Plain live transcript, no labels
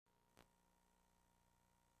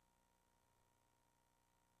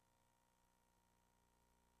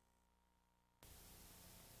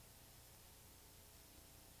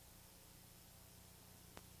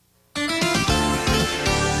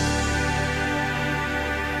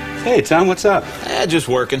Hey, Tom, what's up? Just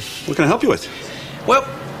working. What can I help you with? Well,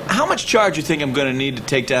 how much charge do you think I'm going to need to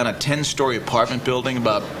take down a 10-story apartment building,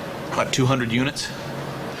 about 200 units?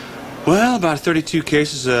 Well, about 32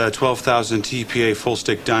 cases of 12,000 TPA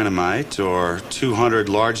full-stick dynamite, or 200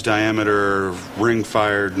 large-diameter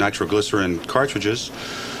ring-fired nitroglycerin cartridges,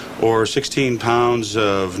 or 16 pounds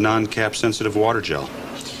of non-cap-sensitive water gel.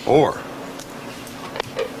 Or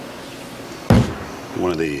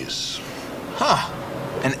one of these. Huh.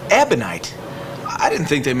 An Ebonite. I didn't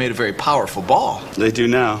think they made a very powerful ball. They do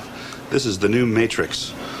now. This is the new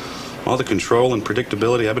Matrix. All the control and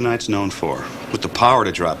predictability Ebonite's known for, with the power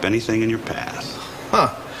to drop anything in your path.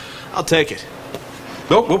 Huh. I'll take it.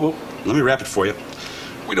 Whoa, whoa, whoa. Let me wrap it for you.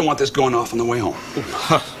 We don't want this going off on the way home.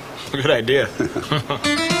 Good idea.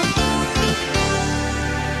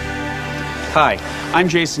 Hi, I'm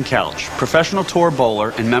Jason Couch, professional tour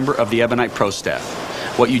bowler and member of the Ebonite Pro staff.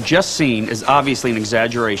 What you just seen is obviously an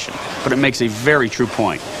exaggeration, but it makes a very true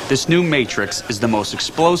point. This new Matrix is the most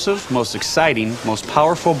explosive, most exciting, most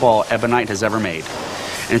powerful ball Ebonite has ever made.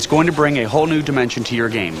 And it's going to bring a whole new dimension to your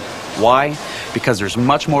game. Why? Because there's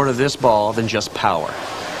much more to this ball than just power.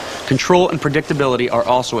 Control and predictability are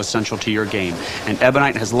also essential to your game, and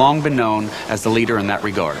Ebonite has long been known as the leader in that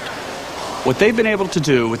regard. What they've been able to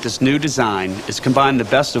do with this new design is combine the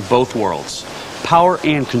best of both worlds, power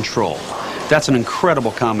and control. That's an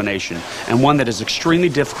incredible combination, and one that is extremely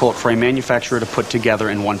difficult for a manufacturer to put together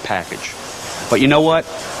in one package. But you know what?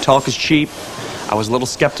 Talk is cheap. I was a little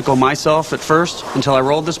skeptical myself at first until I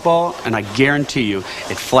rolled this ball, and I guarantee you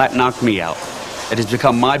it flat knocked me out. It has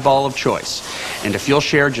become my ball of choice, and if you'll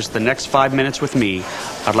share just the next 5 minutes with me,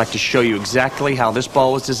 I'd like to show you exactly how this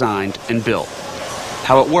ball was designed and built,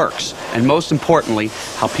 how it works, and most importantly,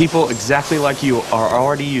 how people exactly like you are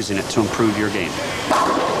already using it to improve your game.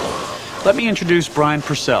 Let me introduce Brian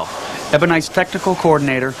Pursel, Ebonite's technical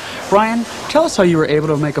coordinator. Brian, tell us how you were able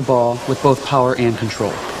to make a ball with both power and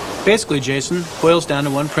control. Basically, Jason, boils down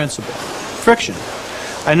to one principle: friction.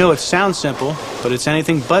 I know it sounds simple, but it's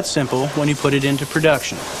anything but simple when you put it into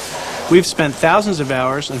production. We've spent thousands of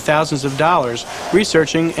hours and thousands of dollars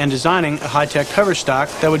researching and designing a high-tech cover stock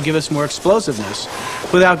that would give us more explosiveness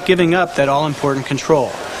without giving up that all-important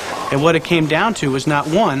control. And what it came down to was not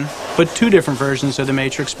one, but two different versions of the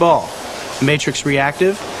Matrix ball: the Matrix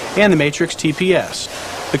Reactive and the Matrix TPS.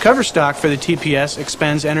 The cover stock for the TPS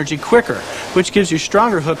expends energy quicker, which gives you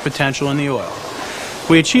stronger hook potential in the oil.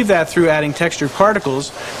 We achieve that through adding textured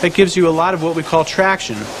particles that gives you a lot of what we call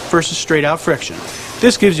traction versus straight-out friction.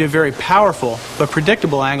 This gives you a very powerful but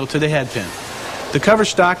predictable angle to the head pin. The cover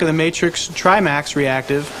stock of the Matrix Trimax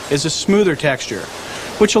Reactive is a smoother texture,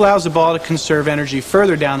 which allows the ball to conserve energy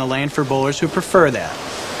further down the lane for bowlers who prefer that.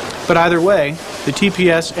 But either way, the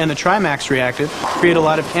TPS and the Trimax Reactive create a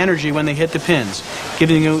lot of energy when they hit the pins,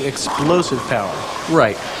 giving you explosive power.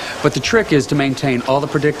 Right, but the trick is to maintain all the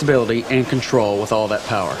predictability and control with all that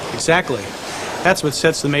power. Exactly. That's what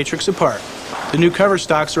sets the Matrix apart. The new cover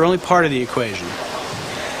stocks are only part of the equation.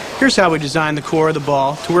 Here's how we designed the core of the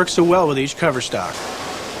ball to work so well with each cover stock.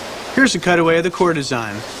 Here's a cutaway of the core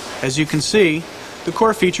design. As you can see, the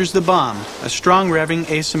core features the bomb, a strong revving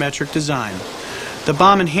asymmetric design. The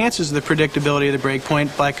bomb enhances the predictability of the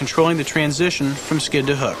breakpoint by controlling the transition from skid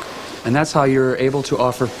to hook. And that's how you're able to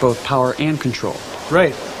offer both power and control.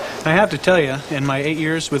 Right. I have to tell you, in my 8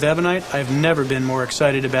 years with Ebonite, I've never been more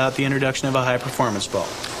excited about the introduction of a high-performance ball.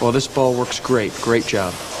 Well, this ball works great. Great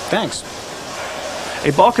job. Thanks.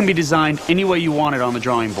 A ball can be designed any way you want it on the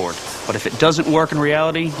drawing board, but if it doesn't work in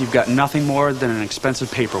reality, you've got nothing more than an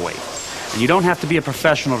expensive paperweight. And you don't have to be a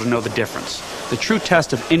professional to know the difference. The true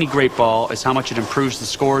test of any great ball is how much it improves the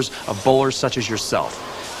scores of bowlers such as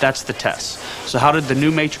yourself. That's the test. So how did the new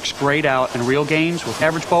Matrix grade out in real games with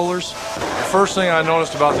average bowlers? The first thing I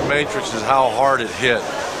noticed about the Matrix is how hard it hit.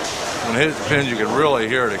 When it hit the pins, you could really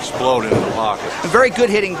hear it explode into the pocket. A very good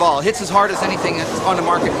hitting ball. It hits as hard as anything that's on the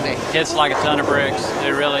market today. Hits like a ton of bricks.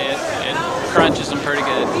 It crunches them pretty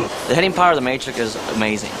good. The hitting power of the Matrix is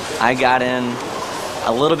amazing. I got in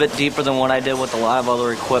a little bit deeper than what I did with a lot of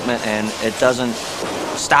other equipment, and it doesn't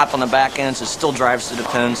stop on the back ends. It still drives to the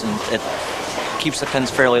pins, and it keeps the pins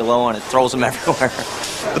fairly low, and it throws them everywhere.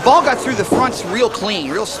 The ball got through the fronts real clean,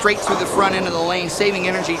 real straight through the front end of the lane, saving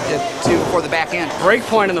energy for the back end. Break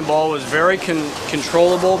point in the ball was very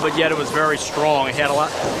controllable, but yet it was very strong. It had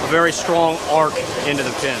a very strong arc into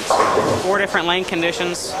the pins. 4 different lane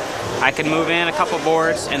conditions, I could move in a couple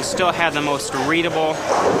boards and still have the most readable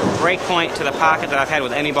break point to the pocket that I've had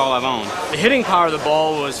with any ball I've owned. The hitting power of the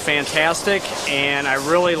ball was fantastic, and I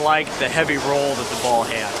really liked the heavy roll that the ball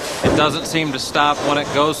had. It doesn't seem to stop when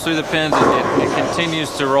it goes through the pins. It continues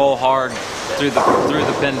to roll hard through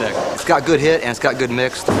the pin deck. It's got good hit and it's got good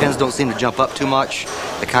mix. The pins don't seem to jump up too much.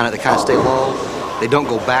 They kind of stay low. They don't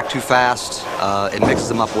go back too fast. It mixes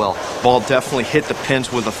them up well. Ball definitely hit the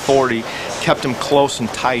pins with authority, kept them close and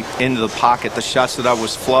tight into the pocket. The shots that I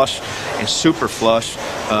was flush and super flush,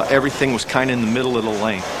 everything was kind of in the middle of the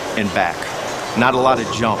lane and back. Not a lot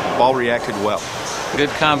of jump. Ball reacted well. Good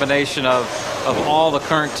combination of all the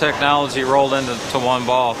current technology rolled into one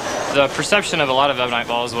ball. The perception of a lot of Ebonite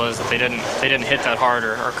balls was that they didn't hit that hard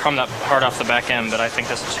or come that hard off the back end, but I think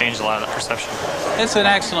this has changed a lot of that perception. It's an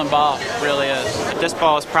excellent ball, it really is. This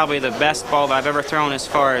ball is probably the best ball that I've ever thrown as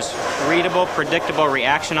far as readable, predictable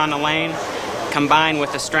reaction on the lane, combined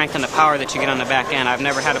with the strength and the power that you get on the back end. I've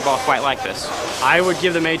never had a ball quite like this. I would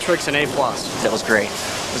give the Matrix an A+. That was great.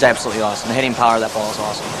 It was absolutely awesome. The hitting power of that ball is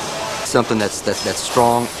awesome. Something that's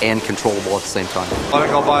strong and controllable at the same time. I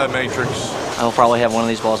think I'll buy a Matrix. I'll probably have one of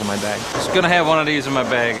these balls in my bag. Just going to have one of these in my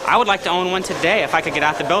bag. I would like to own one today if I could get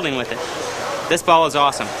out the building with it. This ball is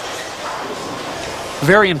awesome.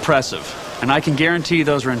 Very impressive, and I can guarantee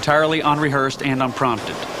those are entirely unrehearsed and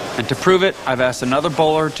unprompted. And to prove it, I've asked another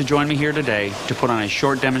bowler to join me here today to put on a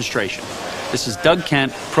short demonstration. This is Doug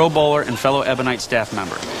Kent, pro bowler and fellow Ebonite staff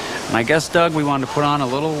member. And I guess, Doug, we wanted to put on a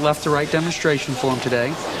little left-to-right demonstration for him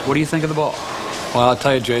today. What do you think of the ball? Well, I'll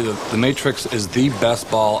tell you, Jay, the Matrix is the best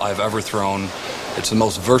ball I've ever thrown. It's the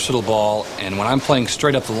most versatile ball, and when I'm playing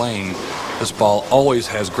straight up the lane, this ball always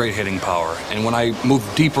has great hitting power. And when I move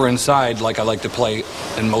deeper inside, like I like to play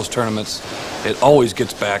in most tournaments, it always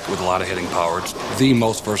gets back with a lot of hitting power. It's the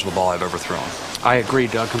most versatile ball I've ever thrown. I agree,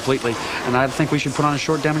 Doug, completely. And I think we should put on a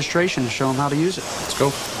short demonstration to show him how to use it. Let's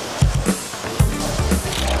go.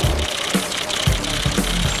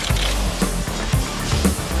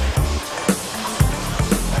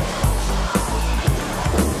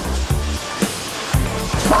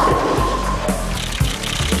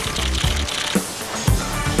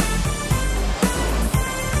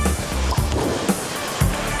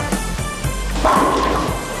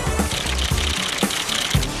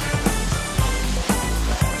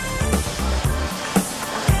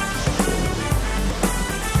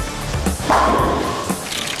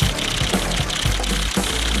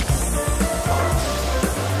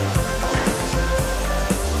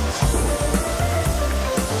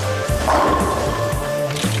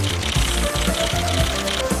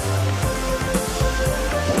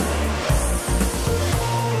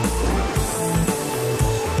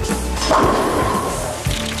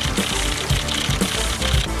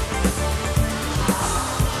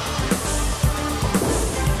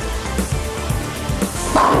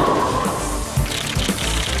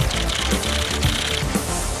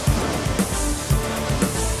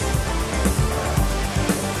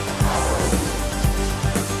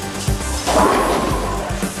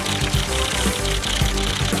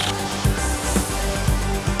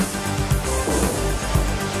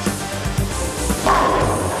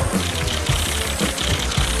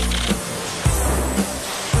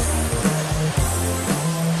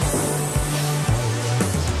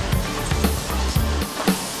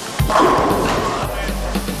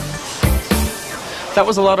 That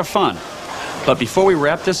was a lot of fun. But before we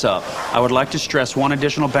wrap this up, I would like to stress one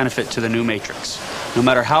additional benefit to the new Matrix. No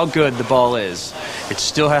matter how good the ball is, it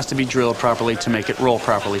still has to be drilled properly to make it roll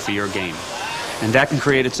properly for your game. And that can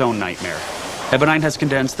create its own nightmare. Ebonite has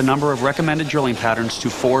condensed the number of recommended drilling patterns to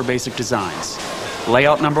 4 basic designs.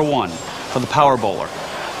 Layout number 1, for the power bowler,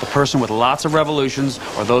 the person with lots of revolutions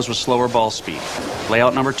or those with slower ball speed.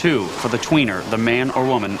 Layout number 2, for the tweener, the man or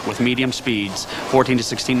woman with medium speeds, 14 to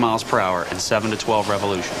 16 miles per hour and 7 to 12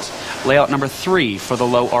 revolutions. Layout number 3, for the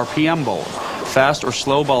low RPM bowler, fast or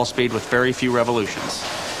slow ball speed with very few revolutions.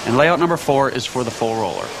 And layout number 4 is for the full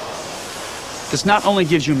roller. This not only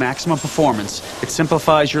gives you maximum performance, it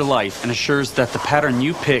simplifies your life and assures that the pattern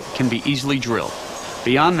you pick can be easily drilled.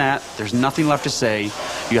 Beyond that, there's nothing left to say.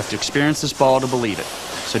 You have to experience this ball to believe it.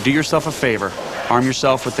 So do yourself a favor, arm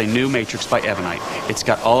yourself with a new Matrix by Ebonite. It's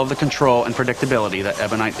got all of the control and predictability that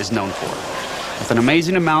Ebonite is known for. With an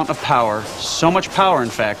amazing amount of power, so much power in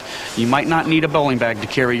fact, you might not need a bowling bag to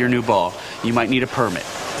carry your new ball. You might need a permit.